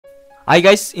Hi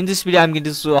guys, in this video I'm going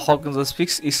to show how can just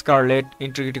fix Scarlet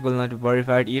integrity could not be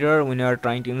verified error when you are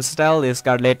trying to install the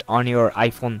Scarlet on your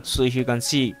iPhone. So if you can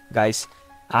see guys,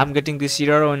 I'm getting this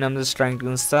error when I'm just trying to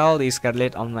install the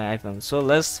Scarlet on my iPhone. So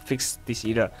let's fix this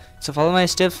error. So follow my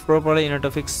steps properly in order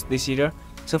to fix this error.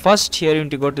 So first here you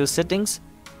need to go to settings.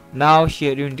 Now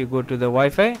here you need to go to the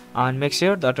Wi-Fi and make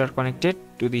sure that you are connected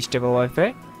to the stable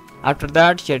Wi-Fi. After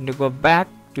that here you need to go back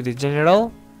to the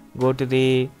general, go to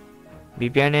the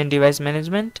VPN and device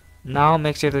management. Now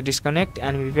make sure to disconnect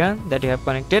any VPN that you have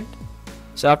connected.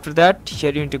 So after that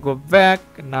here you need to go back.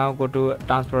 Now go to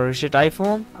transfer reset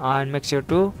iPhone and make sure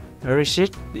to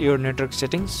reset your network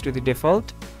settings to the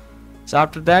default. So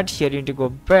after that here you need to go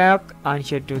back and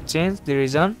here to change the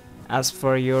region as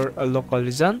for your local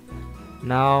region.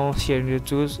 Now here you need to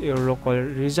choose your local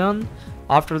region.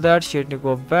 After that here you need to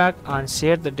go back and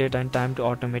set the date and time to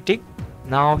automatic.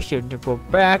 Now here you need to go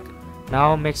back.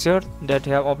 Now make sure that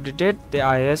you have updated the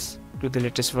iOS to the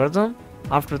latest version.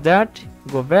 After that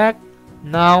go back.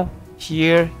 Now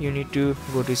here you need to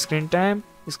go to screen time,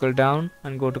 scroll down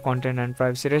and go to content and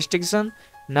privacy restriction.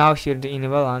 Now here to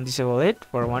enable and disable it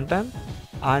for one time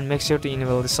and make sure to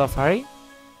enable the Safari.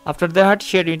 After that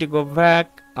here you need to go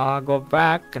back.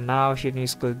 Now here you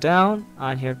scroll down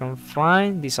and here come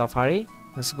find the Safari.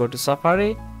 Let's go to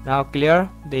Safari. Now clear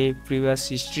the previous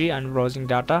history and browsing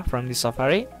data from the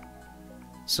Safari.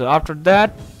 So after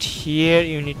that here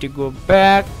you need to go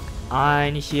back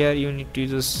and here you need to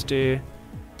just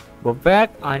go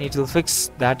back and it will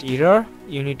fix that error.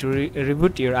 You need to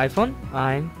reboot your iPhone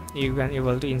and you can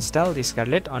able to install the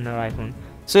Scarlet on your iPhone.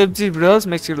 So if this video helps,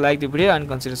 make sure to like the video and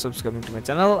consider subscribing to my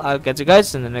channel. I'll catch you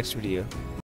guys in the next video.